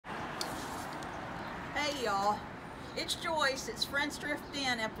Hey y'all, it's Joyce. It's Friends Drift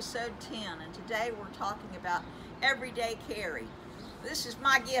In, episode 10, and today we're talking about everyday carry. This is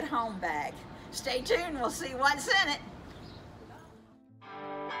my get home bag. Stay tuned, we'll see what's in it.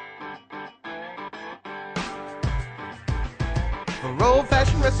 For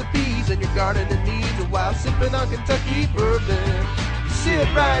old-fashioned recipes and your gardening needs, while sipping on Kentucky bourbon. You sit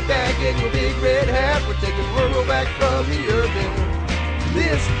right back in your big red hat, we're taking rural back from the urban.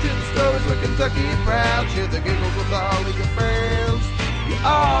 Listen to the stories with Kentucky proud, share the giggles with all of your friends. You're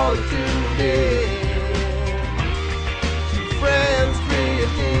all tuned in to Friends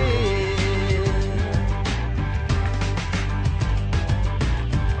Drift In.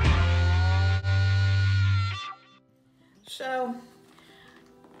 So,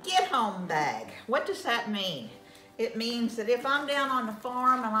 get home bag. What does that mean? It means that if I'm down on the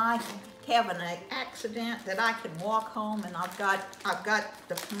farm and I have an accident, that I can walk home and I've got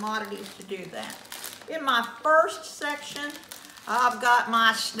the commodities to do that. In my first section, I've got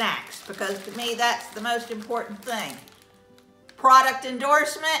my snacks, because to me that's the most important thing. Product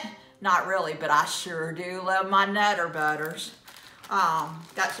endorsement? Not really, but I sure do love my Nutter Butters.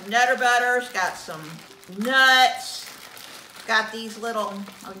 Got some Nutter Butters, got some nuts, got these little,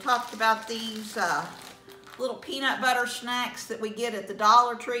 we talked about these little peanut butter snacks that we get at the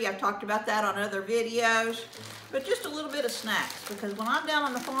Dollar Tree. I've talked about that on other videos, but just a little bit of snacks, because when I'm down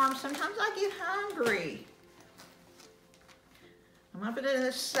on the farm, sometimes I get hungry. I'm up into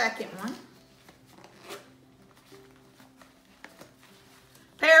this second one.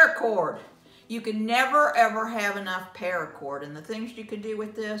 Paracord. You can never ever have enough paracord, and the things you can do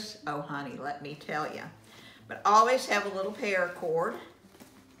with this, oh honey, let me tell you. But always have a little paracord.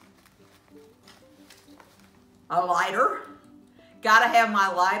 A lighter. Gotta have my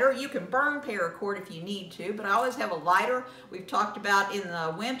lighter. You can burn paracord if you need to, but I always have a lighter. We've talked about in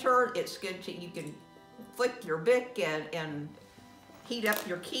the winter, it's good to, you can flick your Bic and heat up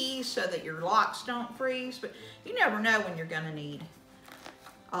your keys so that your locks don't freeze, but you never know when you're gonna need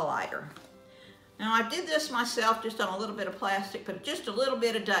a lighter. Now I did this myself just on a little bit of plastic, but just a little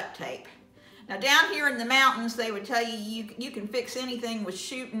bit of duct tape. Now down here in the mountains, they would tell you you can fix anything with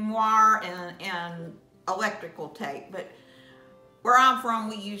shooting wire and electrical tape, but where I'm from,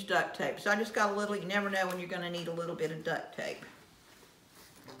 we use duct tape. So I just got a little, you never know when you're gonna need a little bit of duct tape.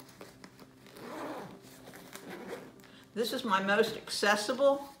 This is my most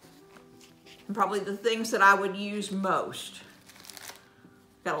accessible, and probably the things that I would use most.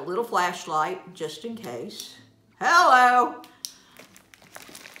 Got a little flashlight, just in case. Hello!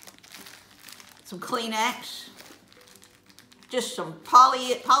 Some Kleenex. Just some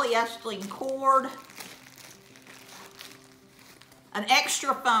polyethylene cord. An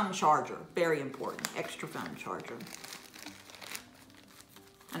extra phone charger, very important, extra phone charger.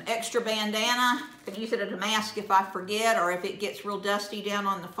 An extra bandana, can use it as a mask if I forget, or if it gets real dusty down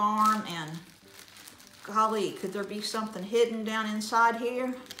on the farm, and golly, could there be something hidden down inside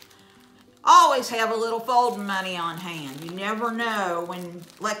here? Always have a little folding money on hand. You never know when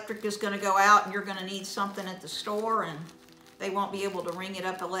electric is gonna go out and you're gonna need something at the store and they won't be able to ring it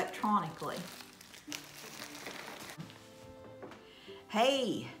up electronically.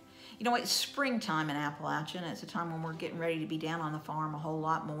 Hey, you know, it's springtime in Appalachia, and it's a time when we're getting ready to be down on the farm a whole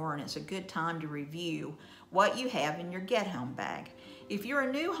lot more, and it's a good time to review what you have in your get-home bag. If you're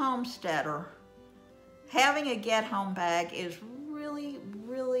a new homesteader, having a get-home bag is really,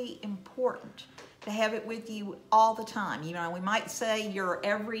 really important to have it with you all the time. You know, we might say your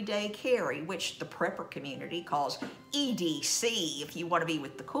everyday carry, which the prepper community calls EDC, if you want to be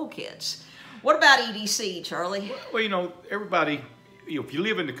with the cool kids. What about EDC, Charlie? Well, you know, everybody, if you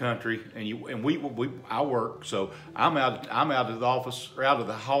live in the country and I work, so I'm out of the office or out of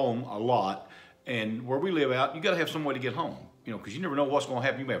the home a lot, and where we live out, you got to have some way to get home. You know, because you never know what's going to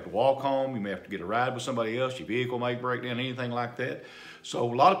happen. You may have to walk home, you may have to get a ride with somebody else, your vehicle may break down, anything like that. So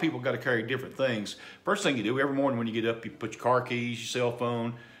a lot of people got to carry different things. First thing you do every morning when you get up, you put your car keys, your cell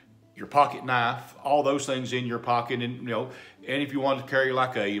phone, your pocket knife, all those things in your pocket, and you know, and if you want to carry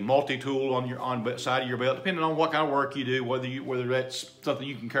like a multi-tool on the side of your belt, depending on what kind of work you do, whether that's something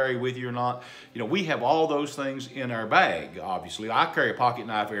you can carry with you or not, you know, we have all those things in our bag. Obviously, I carry a pocket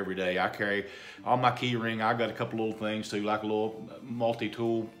knife every day. I carry on my key ring. I've got a couple little things too, like a little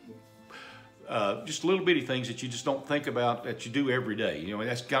multi-tool. Just little bitty things that you just don't think about that you do every day. You know,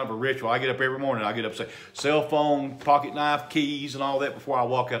 that's kind of a ritual. I get up every morning, I get up and say, cell phone, pocket knife, keys, and all that before I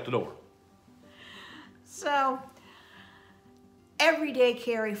walk out the door. So, everyday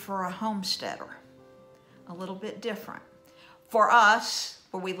carry for a homesteader, a little bit different. For us,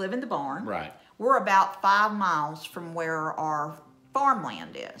 where we live in the barn, right, we're about 5 miles from where our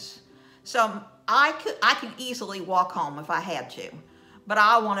farmland is. So I can easily walk home if I had to, but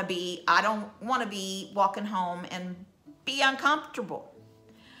I don't want to be walking home and be uncomfortable.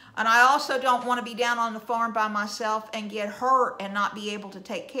 And I also don't want to be down on the farm by myself and get hurt and not be able to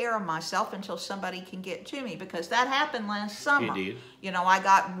take care of myself until somebody can get to me, because that happened last summer. It did. You know, I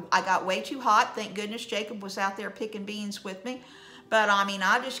got way too hot. Thank goodness Jacob was out there picking beans with me. But I mean,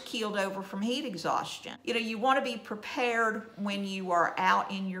 I just keeled over from heat exhaustion. You know, you want to be prepared when you are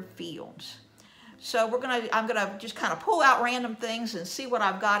out in your fields. So I'm gonna just kind of pull out random things and see what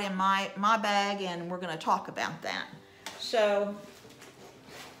I've got in my bag, and we're gonna talk about that. So,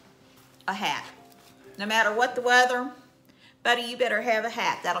 a hat. No matter what the weather, buddy, you better have a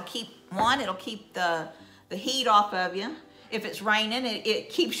hat. That'll keep, it'll keep the heat off of you. If it's raining, it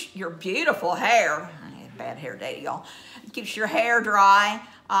keeps your beautiful hair, I had a bad hair day, y'all. It keeps your hair dry.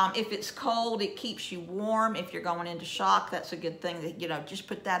 If it's cold, it keeps you warm. If you're going into shock, that's a good thing. That, you know, just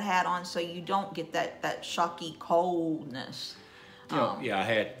put that hat on so you don't get that shocky coldness. You know, yeah, a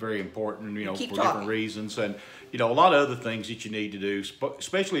hat, very important, you know, for talking. different reasons. And, you know, a lot of other things that you need to do,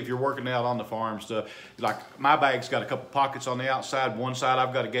 especially if you're working out on the farm stuff. Like my bag's got a couple pockets on the outside. One side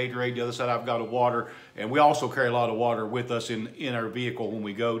I've got a Gatorade, the other side I've got a water. And we also carry a lot of water with us in our vehicle when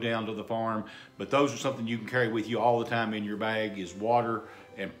we go down to the farm. But those are something you can carry with you all the time in your bag, is water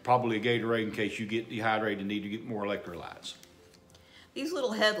and probably a Gatorade in case you get dehydrated and need to get more electrolytes. These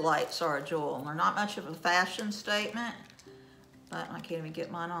little headlights are a jewel. They're not much of a fashion statement, but I can't even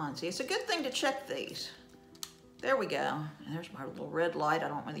get mine on. See, it's a good thing to check these. There we go. And there's my little red light. I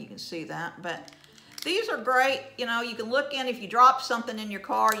don't know whether you can see that, but these are great. You know, you can look in, if you drop something in your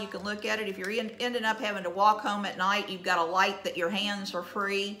car, you can look at it. If you're ending up having to walk home at night, you've got a light that your hands are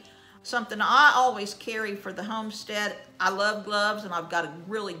free. Something I always carry for the Homestead. I love gloves, and I've got a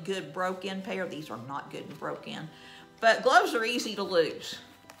really good broke-in pair. These are not good and broke-in, but gloves are easy to lose.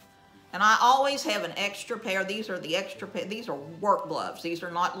 And I always have an extra pair. These are the extra pair. These are work gloves. These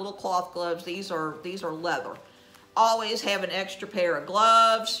are not little cloth gloves. These are leather. Always have an extra pair of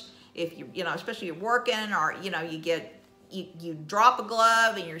gloves. If you know, especially you're working, or you know, you drop a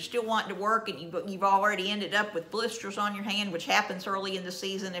glove and you're still wanting to work, and you've already ended up with blisters on your hand, which happens early in the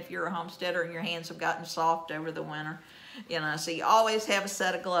season if you're a homesteader and your hands have gotten soft over the winter. You know, so you always have a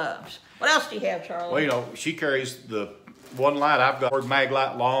set of gloves. What else do you have, Charlie? Well, you know, she carries the one light I've got,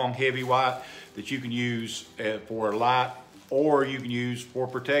 Maglite long, heavy white, that you can use for a light, or you can use for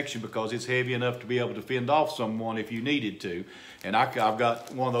protection because it's heavy enough to be able to fend off someone if you needed to. And I've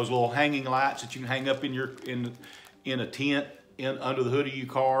got one of those little hanging lights that you can hang up in a tent under the hood of your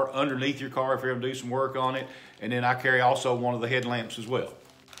car, underneath your car if you're going to do some work on it. And then I carry also one of the headlamps as well.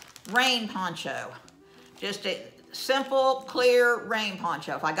 Rain poncho. Just a simple, clear rain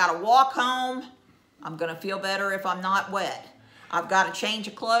poncho. If I got to walk home, I'm going to feel better if I'm not wet. I've got a change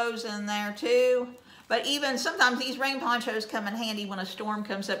of clothes in there too. But even sometimes these rain ponchos come in handy when a storm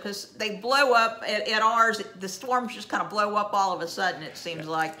comes up, because they blow up at ours. The storms just kind of blow up all of a sudden, it seems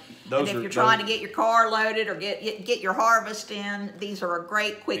like. And if you're trying to get your car loaded or get your harvest in, these are a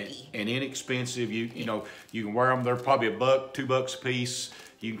great quickie. And inexpensive. You know, you can wear them. They're probably $1, $2 a piece.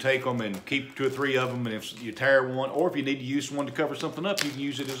 You can take them and keep 2 or 3 of them, and if you tear one, or if you need to use one to cover something up, you can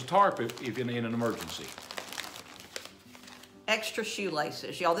use it as a tarp if in an emergency. Extra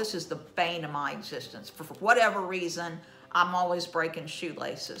shoelaces. Y'all, this is the bane of my existence. For whatever reason, I'm always breaking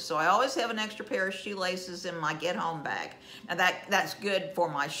shoelaces. So I always have an extra pair of shoelaces in my get-home bag. Now that's good for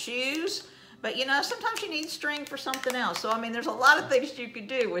my shoes, but you know, sometimes you need string for something else. So I mean, there's a lot of things you could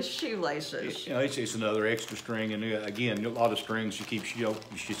do with shoelaces. You know, it's another extra string, and again, a lot of strings. You showed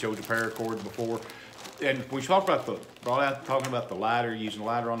the paracord before. And we talked about talking about the ladder, using a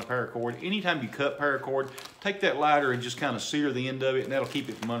ladder on the paracord. Anytime you cut paracord, take that ladder and just kind of sear the end of it, and that'll keep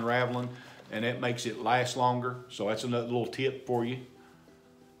it from unraveling, and that makes it last longer. So that's another little tip for you.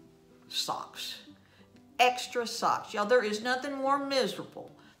 Socks. Extra socks. Y'all, there is nothing more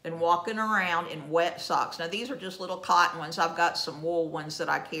miserable than walking around in wet socks. Now, these are just little cotton ones. I've got some wool ones that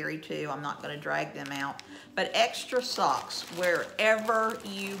I carry too. I'm not going to drag them out. But extra socks wherever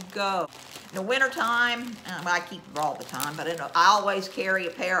you go. In the wintertime, I keep them all the time, but I always carry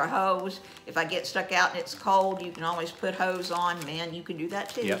a pair of hose. If I get stuck out and it's cold, you can always put hose on. Man, you can do that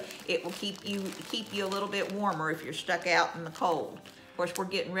too. Yep. It will keep you a little bit warmer if you're stuck out in the cold. Of course, we're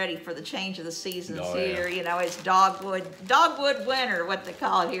getting ready for the change of the seasons here. You know, it's dogwood winter, what they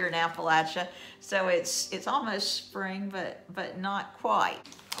call it here in Appalachia. So it's almost spring, but not quite.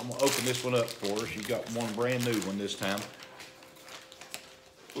 I'm gonna open this one up for us. You got one brand new one this time.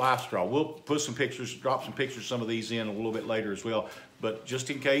 life straw. We'll put some pictures, drop some pictures of some of these in a little bit later as well. But just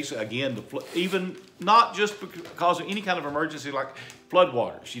in case, again, even not just because of any kind of emergency like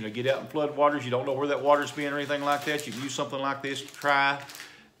floodwaters. You know, get out in floodwaters, you don't know where that water's been or anything like that. You can use something like this to try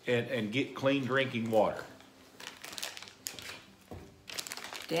and get clean drinking water.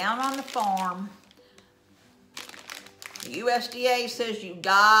 Down on the farm, the USDA says you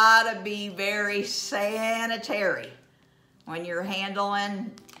gotta be very sanitary when you're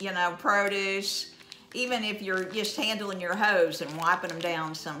handling, you know, produce, even if you're just handling your hose and wiping them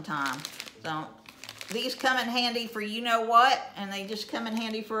down sometime. So these come in handy for you know what, and they just come in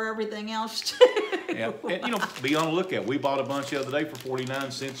handy for everything else too. Yeah, and you know, be on the lookout. We bought a bunch the other day for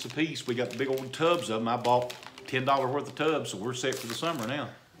 49 cents a piece. We got the big old tubs of them. I bought $10 worth of tubs, so we're set for the summer now.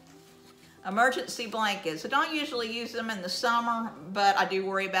 Emergency blankets. I don't usually use them in the summer, but I do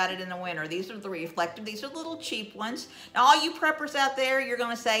worry about it in the winter. These are the reflective. These are little cheap ones. Now, all you preppers out there, you're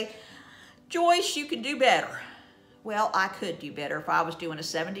going to say, Joyce, you can do better. Well, I could do better if I was doing a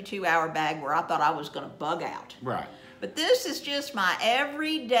 72-hour bag where I thought I was going to bug out. Right. But this is just my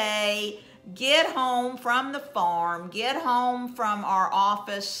everyday get home from the farm, get home from our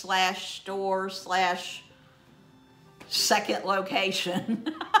office slash store slash second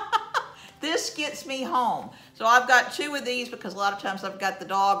location. This gets me home. So I've got 2 of these because a lot of times I've got the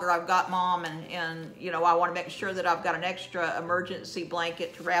dog or I've got mom and you know, I want to make sure that I've got an extra emergency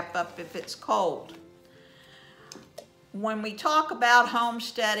blanket to wrap up if it's cold. When we talk about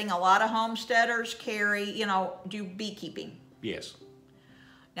homesteading, a lot of homesteaders carry, you know, do beekeeping. Yes.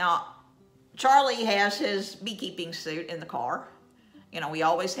 Now, Charlie has his beekeeping suit in the car. You know, we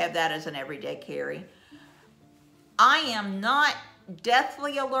always have that as an everyday carry. I am not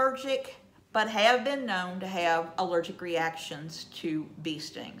deathly allergic, but have been known to have allergic reactions to bee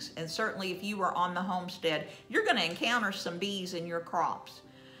stings. And certainly if you are on the homestead, you're going to encounter some bees in your crops.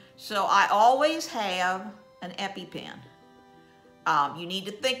 So I always have an EpiPen. You need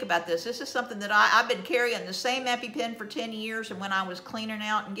to think about this. This is something that I've been carrying the same EpiPen for 10 years, and when I was cleaning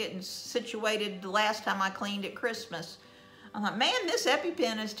out and getting situated the last time I cleaned at Christmas, I thought, man, this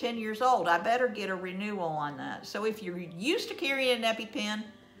EpiPen is 10 years old. I better get a renewal on that. So if you're used to carrying an EpiPen,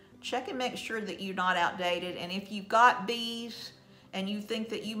 check and make sure that you're not outdated. And if you've got bees and you think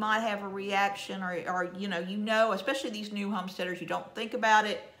that you might have a reaction or you know, especially these new homesteaders, you don't think about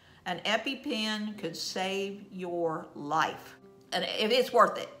it, an EpiPen could save your life. And if it's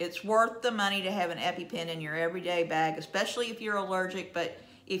worth it. It's worth the money to have an EpiPen in your everyday bag, especially if you're allergic. But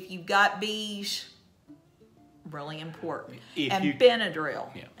if you've got bees, really important. Benadryl,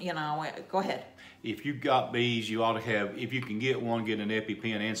 yeah. You know, go ahead. If you've got bees, you ought to have, if you can get one, get an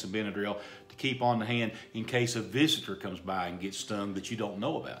EpiPen and some Benadryl to keep on the hand in case a visitor comes by and gets stung that you don't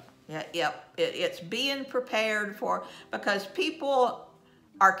know about. Yeah, yep. It's being prepared for, because people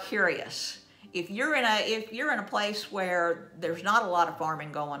are curious. If you're in a place where there's not a lot of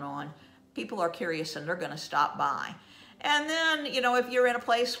farming going on, people are curious and they're going to stop by. And then, you know, if you're in a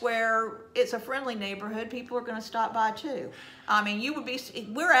place where it's a friendly neighborhood, people are going to stop by too. I mean,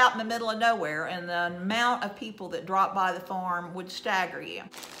 we're out in the middle of nowhere, and the amount of people that drop by the farm would stagger you.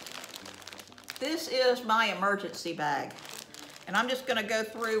 This is my emergency bag. And I'm just going to go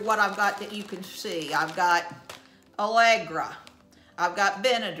through what I've got that you can see. I've got Allegra. I've got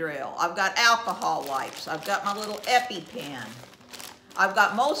Benadryl. I've got alcohol wipes. I've got my little EpiPen. I've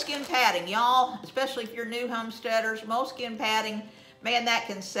got moleskin padding, y'all, especially if you're new homesteaders. Moleskin padding, man, that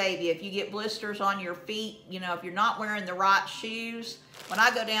can save you. If you get blisters on your feet, you know, if you're not wearing the right shoes. When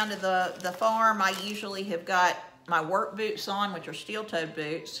I go down to the farm, I usually have got my work boots on, which are steel-toed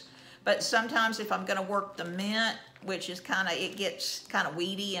boots. But sometimes if I'm gonna work the mint, which is it gets kind of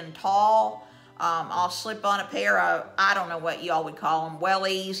weedy and tall, I'll slip on a pair of, I don't know what y'all would call them,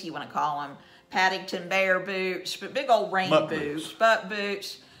 wellies, you wanna call them, Paddington Bear boots, but big old rain boots, butt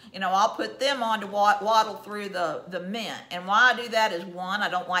boots. You know, I'll put them on to waddle through the mint. And why I do that is, 1, I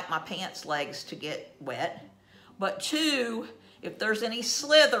don't like my pants legs to get wet. But 2, if there's any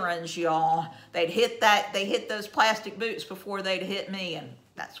Slytherins, y'all, they hit those plastic boots before they'd hit me, and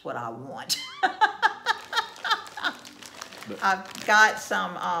that's what I want. I've got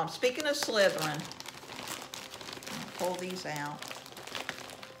some, speaking of Slytherin, I'll pull these out.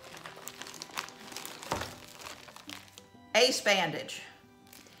 Ace bandage.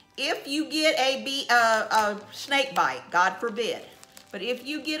 If you get a snake bite, God forbid, but if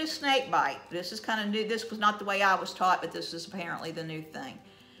you get a snake bite, this is kind of new, this was not the way I was taught, but this is apparently the new thing.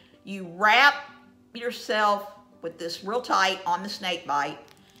 You wrap yourself with this real tight on the snake bite,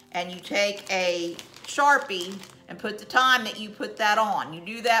 and you take a Sharpie and put the time that you put that on. You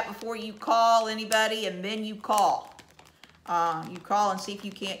do that before you call anybody, and then you call. You call and see if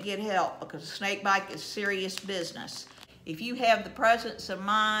you can't get help, because a snake bite is serious business. If you have the presence of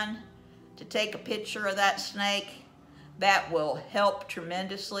mind to take a picture of that snake, that will help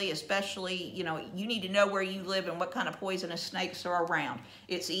tremendously, especially, you know, you need to know where you live and what kind of poisonous snakes are around.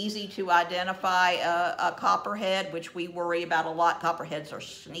 It's easy to identify a copperhead, which we worry about a lot. Copperheads are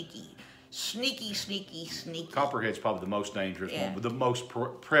sneaky. Sneaky, sneaky, sneaky. Copperhead's probably the most dangerous one, but the most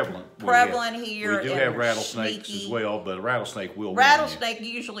prevalent. Prevalent here. We do have rattlesnakes as well, but a rattlesnake will. Rattlesnake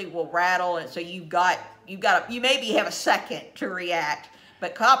usually will rattle, and so you maybe have a second to react.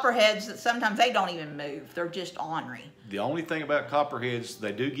 But copperheads, sometimes they don't even move. They're just ornery. The only thing about copperheads,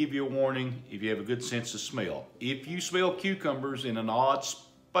 they do give you a warning if you have a good sense of smell. If you smell cucumbers in an odd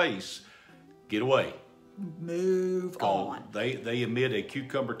space, get away. Move on. They emit a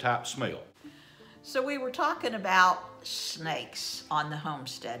cucumber type smell. So we were talking about snakes on the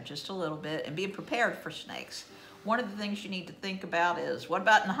homestead just a little bit and being prepared for snakes. One of the things you need to think about is, what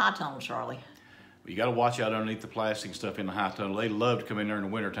about in the high tunnel, Charlie? You got to watch out underneath the plastic stuff in the high tunnel. They love to come in there in the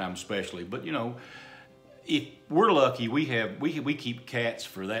wintertime especially. But you know, if we're lucky, we keep cats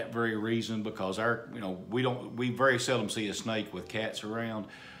for that very reason, because we very seldom see a snake with cats around,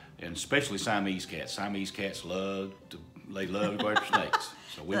 and especially Siamese cats. Siamese cats love to go after snakes.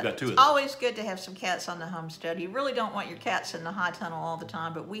 So we've got two of them. It's always good to have some cats on the homestead. You really don't want your cats in the high tunnel all the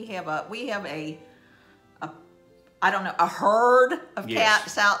time, but we have a herd of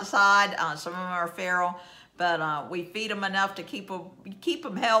cats outside. Some of them are feral, but we feed them enough to keep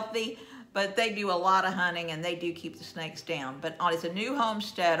them healthy. But they do a lot of hunting, and they do keep the snakes down. But as a new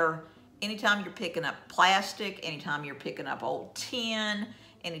homesteader, anytime you're picking up plastic, anytime you're picking up old tin,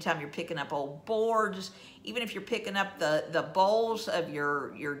 anytime you're picking up old boards, even if you're picking up the bowls of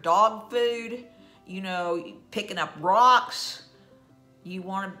your dog food, you know, picking up rocks, you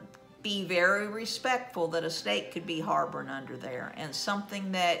want to be very respectful that a snake could be harboring under there. And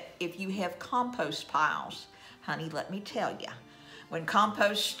something that, if you have compost piles, honey, let me tell you, when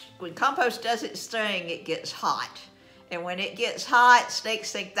compost does its thing, it gets hot. And when it gets hot,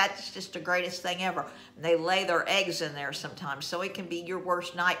 snakes think that's just the greatest thing ever. And they lay their eggs in there sometimes. So it can be your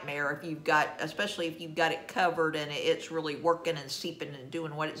worst nightmare if you've got, especially if you've got it covered and it's really working and seeping and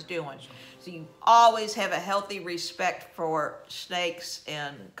doing what it's doing. So you always have a healthy respect for snakes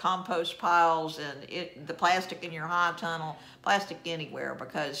and compost piles and the plastic in your high tunnel, plastic anywhere,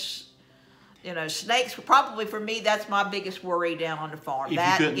 because you know, snakes, probably for me, that's my biggest worry down on the farm.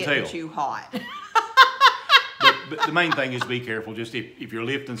 That and getting too hot. But the main thing is be careful. Just if you're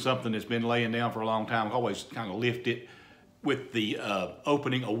lifting something that's been laying down for a long time, always kind of lift it with the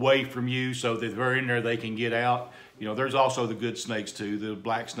opening away from you, so that if they're in there, they can get out. You know, there's also the good snakes too. The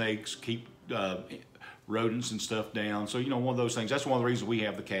black snakes keep rodents and stuff down. So, you know, one of those things, that's one of the reasons we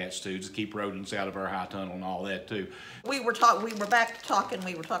have the cats too, to keep rodents out of our high tunnel and all that too. We were talking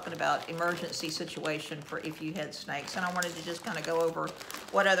about emergency situation for if you had snakes, and I wanted to just kind of go over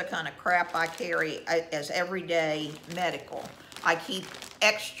what other kind of crap I carry as everyday medical. I keep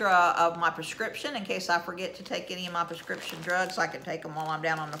extra of my prescription in case I forget to take any of my prescription drugs. I can take them while I'm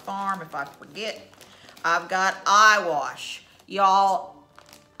down on the farm if I forget. I've got eye wash. Y'all,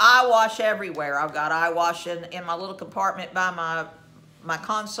 eye wash everywhere. I've got eye wash in my little compartment by my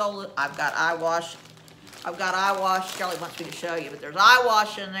console. I've got eye wash. Charlie wants me to show you, but there's eye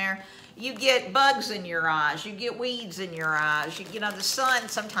wash in there. You get bugs in your eyes. You get weeds in your eyes. You know, the sun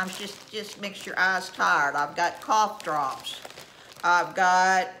sometimes just makes your eyes tired. I've got cough drops. I've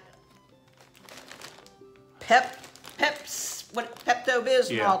got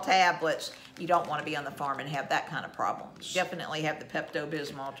Pepto-Bismol tablets. You don't want to be on the farm and have that kind of problem. Definitely have the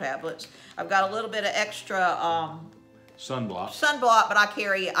Pepto-Bismol tablets. I've got a little bit of extra sunblock, but I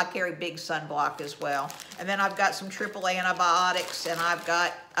carry big sunblock as well. And then I've got some triple antibiotics, and I've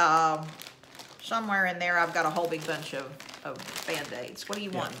got somewhere in there I've got a whole big bunch of Band-Aids. What do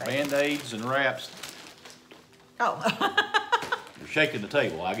you want, baby? Band-Aids and wraps. Oh. You're shaking the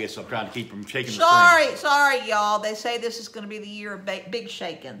table. I guess I'm trying to keep from shaking the Sorry, y'all. They say this is going to be the year of big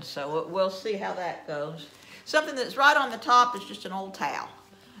shaking, so we'll see how that goes. Something that's right on the top is just an old towel.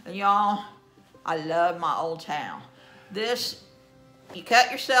 And y'all, I love my old towel. This, you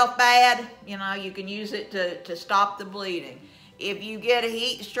cut yourself bad, you know, you can use it to stop the bleeding. If you get a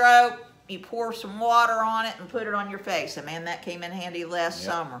heat stroke, you pour some water on it and put it on your face. And man, that came in handy last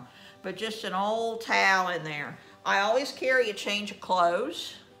summer. But just an old towel in there. I always carry a change of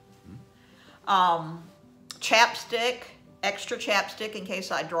clothes, chapstick, extra chapstick in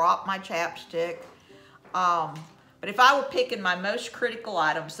case I drop my chapstick. But if I were picking my most critical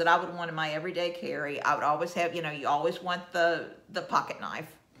items that I would want in my everyday carry, I would always have, you know, you always want the pocket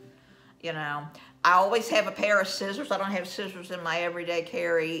knife. You know, I always have a pair of scissors. I don't have scissors in my everyday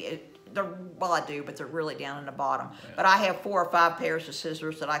carry. Well, I do, but they're really down in the bottom. Yeah. But I have 4 or 5 pairs of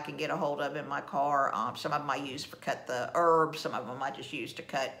scissors that I can get a hold of in my car. Some of them I use for cut the herbs. Some of them I just use to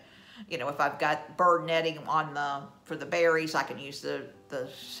cut, you know, if I've got bird netting for the berries, I can use the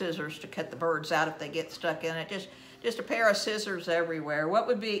scissors to cut the birds out if they get stuck in it. Just a pair of scissors everywhere. What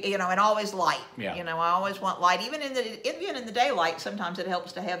would be, you know, and always light. Yeah. You know, I always want light. Even in the daylight, sometimes it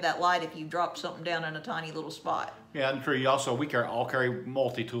helps to have that light if you drop something down in a tiny little spot. Yeah, and true. Also, we all carry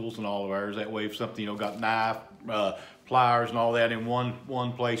multi-tools in all of ours. That way, if something, you know, got knife, pliers and all that in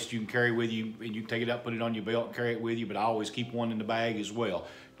one place you can carry with you, and you can take it out, put it on your belt, and carry it with you. But I always keep one in the bag as well,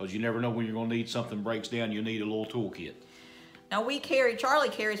 because you never know when you're going to need something breaks down. You need a little toolkit. Now Charlie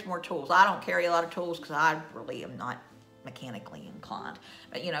carries more tools. I don't carry a lot of tools because I really am not mechanically inclined.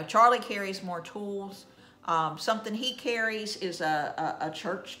 But you know, Charlie carries more tools. Something he carries is a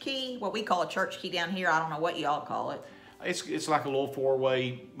church key, what we call a church key down here. I don't know what y'all call it. It's like a little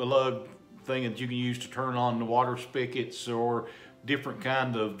 4-way lug thing that you can use to turn on the water spigots or different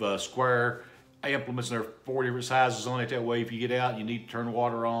kind of square implements. There are 4 different sizes on it. That way, if you get out and you need to turn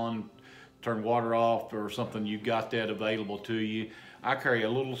water on, turn water off or something, you've got that available to you. I carry a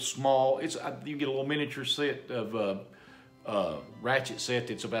little small, you can get a little miniature set of ratchet set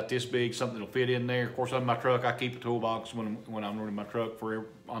that's about this big, something that'll fit in there. Of course, on my truck, I keep a toolbox when I'm running my truck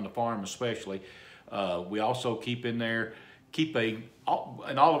on the farm especially. We also keep in there, in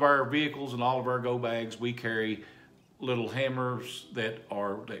all of our vehicles and all of our go bags, we carry little hammers that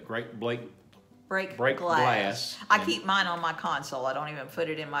break glass. I keep mine on my console. I don't even put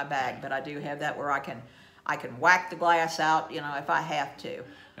it in my bag, but I do have that where I can whack the glass out, you know, if I have to.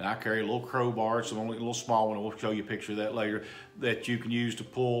 And I carry a little crowbar, some only a little small one. We'll show you a picture of that later. That you can use to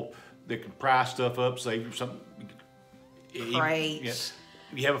pull, that can pry stuff up, save you something. Crates.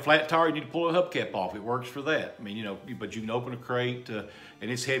 If you have a flat tire, you need to pull a hubcap off. It works for that. I mean, you know, but you can open a crate, and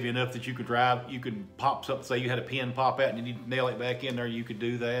it's heavy enough that you could pop something. Say you had a pin pop out and you need to nail it back in there. You could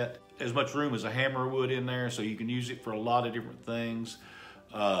do that. As much room as a hammer would in there, so you can use it for a lot of different things.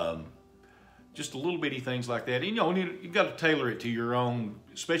 Just a little bitty things like that. And, you know, you've got to tailor it to your own,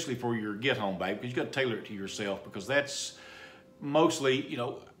 especially for your get-home bag, because you've got to tailor it to yourself, because that's mostly, you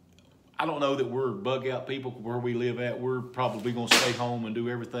know, I don't know that we're bug-out people where we live at. We're probably going to stay home and do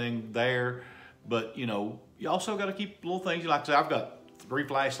everything there. But, you know, you also got to keep little things. Like I say, I've got 3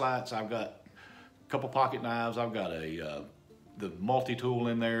 flashlights. I've got a couple pocket knives. I've got the multi-tool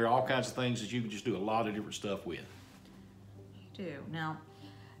in there, all kinds of things that you can just do a lot of different stuff with. You do. Now,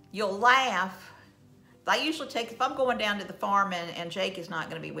 you'll laugh. I usually if I'm going down to the farm and Jake is not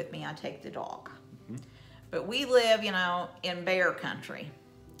going to be with me, I take the dog. Mm-hmm. But we live, you know, in bear country.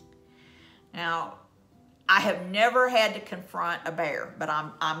 Now, I have never had to confront a bear, but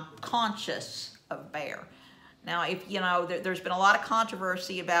I'm conscious of bear. Now, if you know, there's been a lot of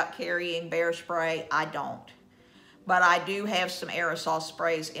controversy about carrying bear spray. I don't. But I do have some aerosol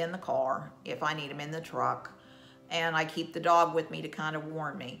sprays in the car if I need them in the truck. And I keep the dog with me to kind of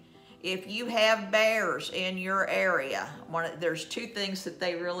warn me. If you have bears in your area, there's 2 things that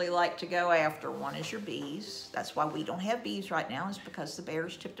they really like to go after. One is your bees. That's why we don't have bees right now, is because the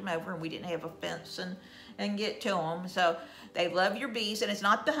bears tipped them over and we didn't have a fence and get to them. So they love your bees, and it's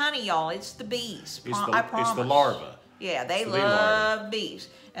not the honey, y'all. It's the bees. I promise. It's the larva. Yeah, they love bees.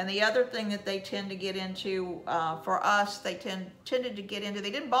 And the other thing that they tend to get into, for us, they tended to get into,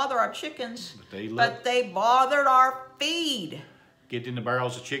 they didn't bother our chickens, but they bothered our feed. Get in the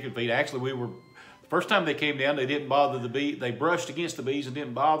barrels of chicken feed. Actually, the first time they came down, they didn't bother the bee. They brushed against the bees and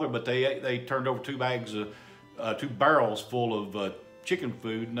didn't bother, but they turned over 2 barrels full of chicken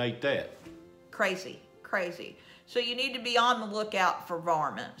food and ate that. Crazy, crazy. So you need to be on the lookout for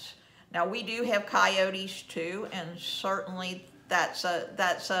varmints. Now, we do have coyotes too, and certainly that's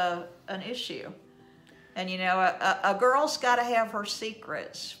an issue. And you know, a girl's got to have her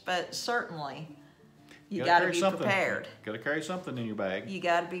secrets, but certainly you got to be prepared. Got to carry something in your bag. You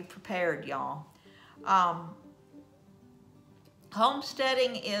got to be prepared, y'all.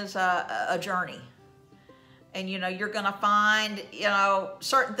 Homesteading is a journey. And you know, you're going to find, you know,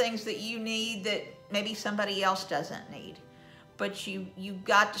 certain things that you need that maybe somebody else doesn't need. But you've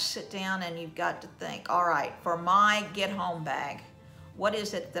got to sit down and you've got to think, all right, for my get-home bag, what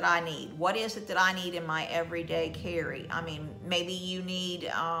is it that I need? What is it that I need in my everyday carry? I mean, maybe you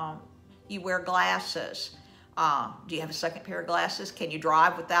need, you wear glasses. Do you have a second pair of glasses? Can you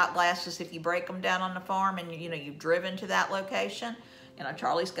drive without glasses if you break them down on the farm and you know, you've driven to that location? You know,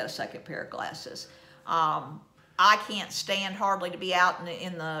 Charlie's got a second pair of glasses. I can't stand hardly to be out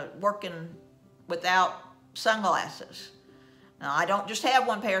in the working without sunglasses. Now, I don't just have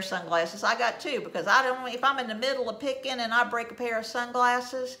one pair of sunglasses, I got two, because I don't, if I'm in the middle of picking and I break a pair of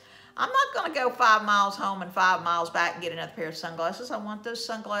sunglasses, I'm not gonna go 5 miles home and 5 miles back and get another pair of sunglasses. I want those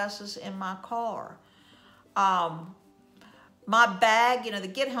sunglasses in my car. My bag, you know, the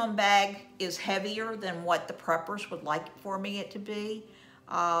get home bag is heavier than what the preppers would like for me it to be.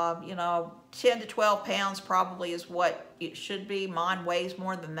 You know, 10 to 12 pounds probably is what it should be. Mine weighs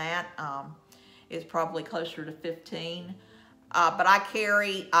more than that. It's probably closer to 15. But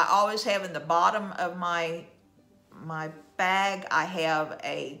I always have in the bottom of my bag, I have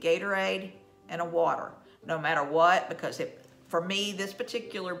a Gatorade and a water, no matter what, because for me, this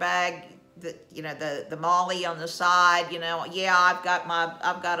particular bag, you know, the Molly on the side, you know, yeah, I've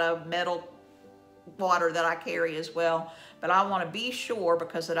got a metal water that I carry as well, but I want to be sure,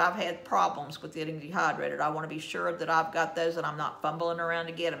 because that I've had problems with getting dehydrated. I want to be sure that I've got those and I'm not fumbling around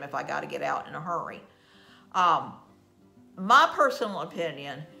to get them if I got to get out in a hurry. My personal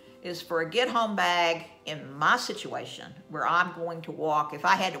opinion is for a get-home bag in my situation where I'm going to walk. If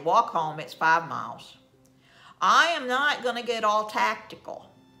I had to walk home, it's 5 miles. I am not going to get all tactical.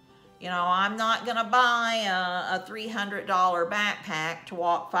 You know, I'm not going to buy a $300 backpack to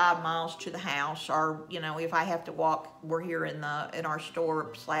walk 5 miles to the house, or, you know, if I have to walk, we're here in our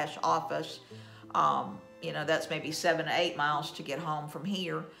store/office, you know, that's maybe 7 to 8 miles to get home from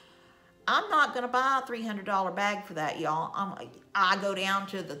here. I'm not going to buy a $300 bag for that, y'all. I go down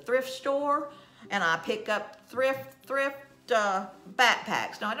to the thrift store and I pick up thrift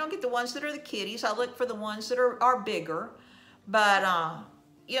backpacks. Now, I don't get the ones that are the kiddies. I look for the ones that are bigger. But,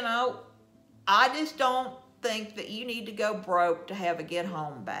 you know, I just don't think that you need to go broke to have a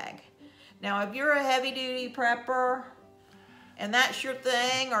get-home bag. Now, if you're a heavy-duty prepper and that's your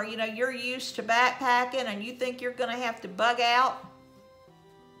thing, or, you know, you're used to backpacking and you think you're going to have to bug out,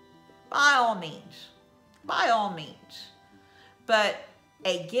 by all means. By all means. But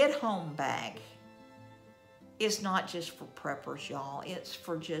a get-home bag is not just for preppers, y'all. It's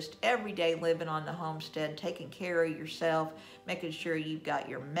for just everyday living on the homestead, taking care of yourself, making sure you've got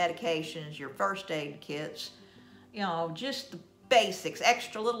your medications, your first aid kits, you know, just the basics,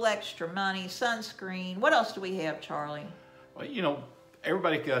 little extra money, sunscreen. What else do we have, Charlie? Well, you know,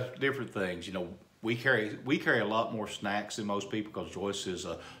 everybody got different things. You know, we carry a lot more snacks than most people, because Joyce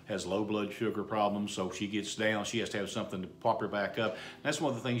has low blood sugar problems, so she gets down, she has to have something to pop her back up. And that's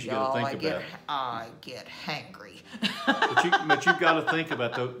one of the things you got to think about. I get hangry. but you've got to think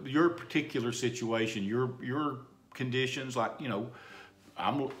about your particular situation, your conditions. Like, you know,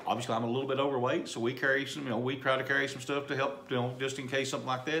 obviously I'm a little bit overweight, so we carry some. You know, we try to carry some stuff to help. You know, just in case something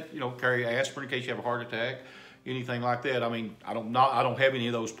like that. You know, carry aspirin in case you have a heart attack. Anything like that. I mean, I don't have any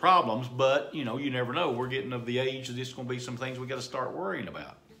of those problems, but, you know, you never know. We're getting of the age that there's going to be some things we got to start worrying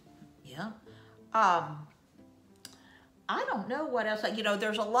about. Yeah. I don't know what else. You know,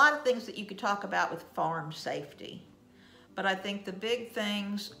 there's a lot of things that you could talk about with farm safety, but I think the big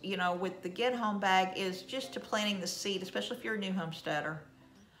things, you know, with the get-home bag is just to planting the seed, especially if you're a new homesteader,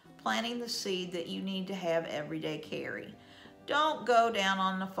 planting the seed that you need to have everyday carry. Don't go down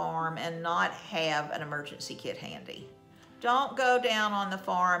on the farm and not have an emergency kit handy. Don't go down on the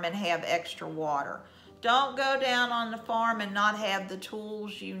farm and have extra water. Don't go down on the farm and not have the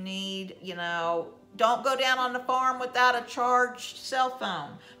tools you need, you know. Don't go down on the farm without a charged cell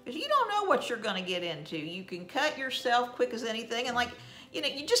phone, because you don't know what you're going to get into. You can cut yourself quick as anything, and, like, you know,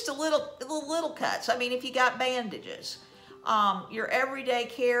 you just little cuts. I mean, if you got bandages, your everyday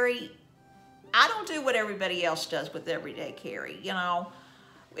carry. I don't do what everybody else does with everyday carry. You know,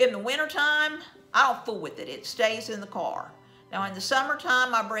 in the wintertime, I don't fool with it. It stays in the car. Now, in the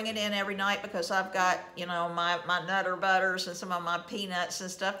summertime, I bring it in every night, because I've got, you know, my Nutter Butters and some of my peanuts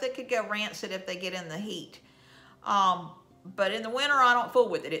and stuff that could go rancid if they get in the heat. But in the winter, I don't fool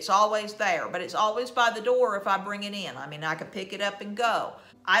with it. It's always there, but it's always by the door if I bring it in. I mean, I can pick it up and go.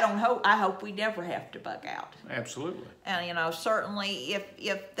 I hope we never have to bug out. Absolutely. And, you know, certainly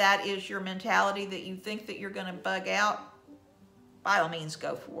if that is your mentality, that you think that you're going to bug out, by all means,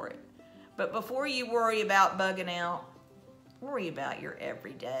 go for it. But before you worry about bugging out, worry about your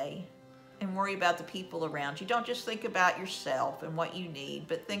everyday and worry about the people around you. Don't just think about yourself and what you need,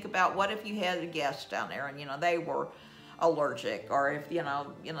 but think about, what if you had a guest down there and, you know, they were allergic, or if, you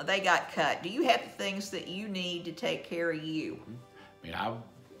know, they got cut. Do you have the things that you need to take care of you? I mean, I've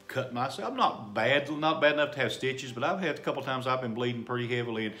cut myself. I'm not bad enough to have stitches, but I've had a couple times I've been bleeding pretty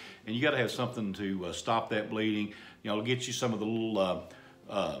heavily, and you got to have something to stop that bleeding. You know, get you some of the little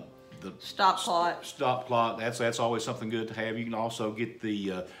the stop clot. Stop clot. That's always something good to have. You can also get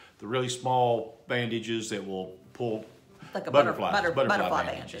the really small bandages that will pull Like a butterfly butterfly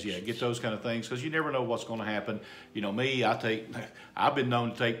bandages. bandage. Yeah, get those kind of things because you never know what's going to happen. You know, me, I've been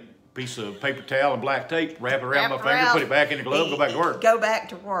known to take a piece of paper towel and black tape, wrap it around my finger, put it back in the glove, go back to work. Go back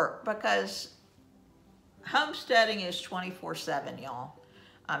to work, because homesteading is 24/7, y'all.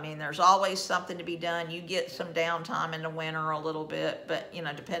 I mean, there's always something to be done. You get some downtime in the winter a little bit, but you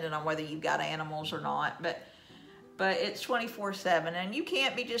know, depending on whether you've got animals or not. But it's 24/7, and you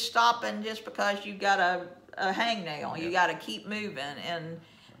can't be just stopping just because you've got a hangnail. You got to keep moving, and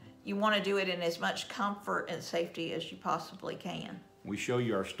you want to do it in as much comfort and safety as you possibly can. We show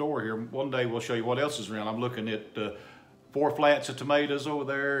you our store here. One day we'll show you what else is around. I'm looking at 4 flats of tomatoes over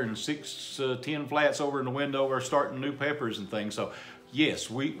there and 10 flats over in the window. We're starting new peppers and things. So yes,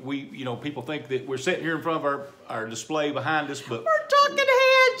 we you know, people think that we're sitting here in front of our display behind us, but we're talking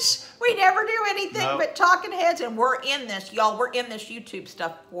heads. We never do anything but talking heads, and we're in this, y'all. We're in this YouTube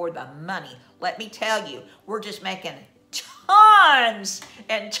stuff for the money. Let me tell you, we're just making tons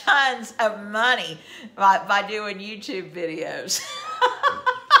and tons of money by doing YouTube videos.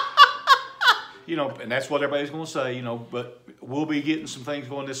 You know, and that's what everybody's going to say, you know, but we'll be getting some things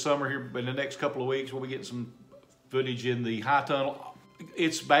going this summer here in the next couple of weeks. We'll be getting some footage in the high tunnel.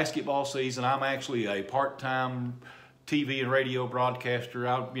 It's basketball season. I'm actually a part-time TV and radio broadcaster.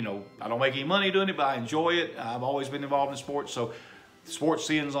 I don't make any money doing it, but I enjoy it. I've always been involved in sports, so sports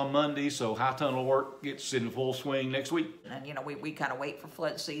ends on Monday, so high tunnel work gets in full swing next week. And you know, we kind of wait for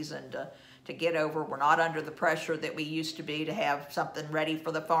flood season to get over. We're not under the pressure that we used to be to have something ready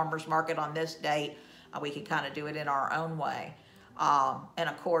for the farmer's market on this date. We can kind of do it in our own way. And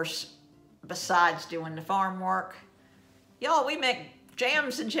of course, besides doing the farm work, y'all, we make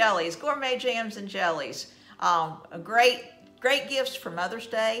jams and jellies, gourmet jams and jellies. Great gifts for Mother's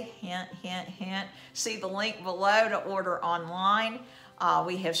Day, hint, hint, hint. See the link below to order online.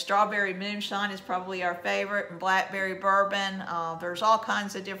 We have strawberry moonshine is probably our favorite, and blackberry bourbon. There's all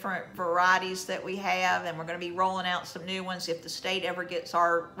kinds of different varieties that we have, and we're going to be rolling out some new ones if the state ever gets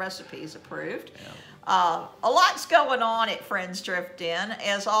our recipes approved. Yeah. A lot's going on at Friends Drift In.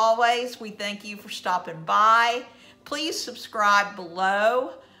 As always, we thank you for stopping by. Please subscribe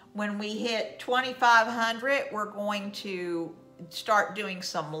below. When we hit 2,500, we're going to start doing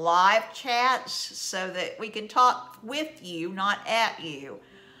some live chats so that we can talk with you, not at you.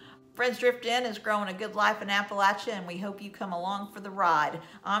 Friends Drift In is growing a good life in Appalachia, and we hope you come along for the ride.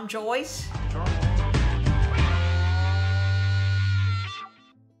 I'm Joyce. Sure.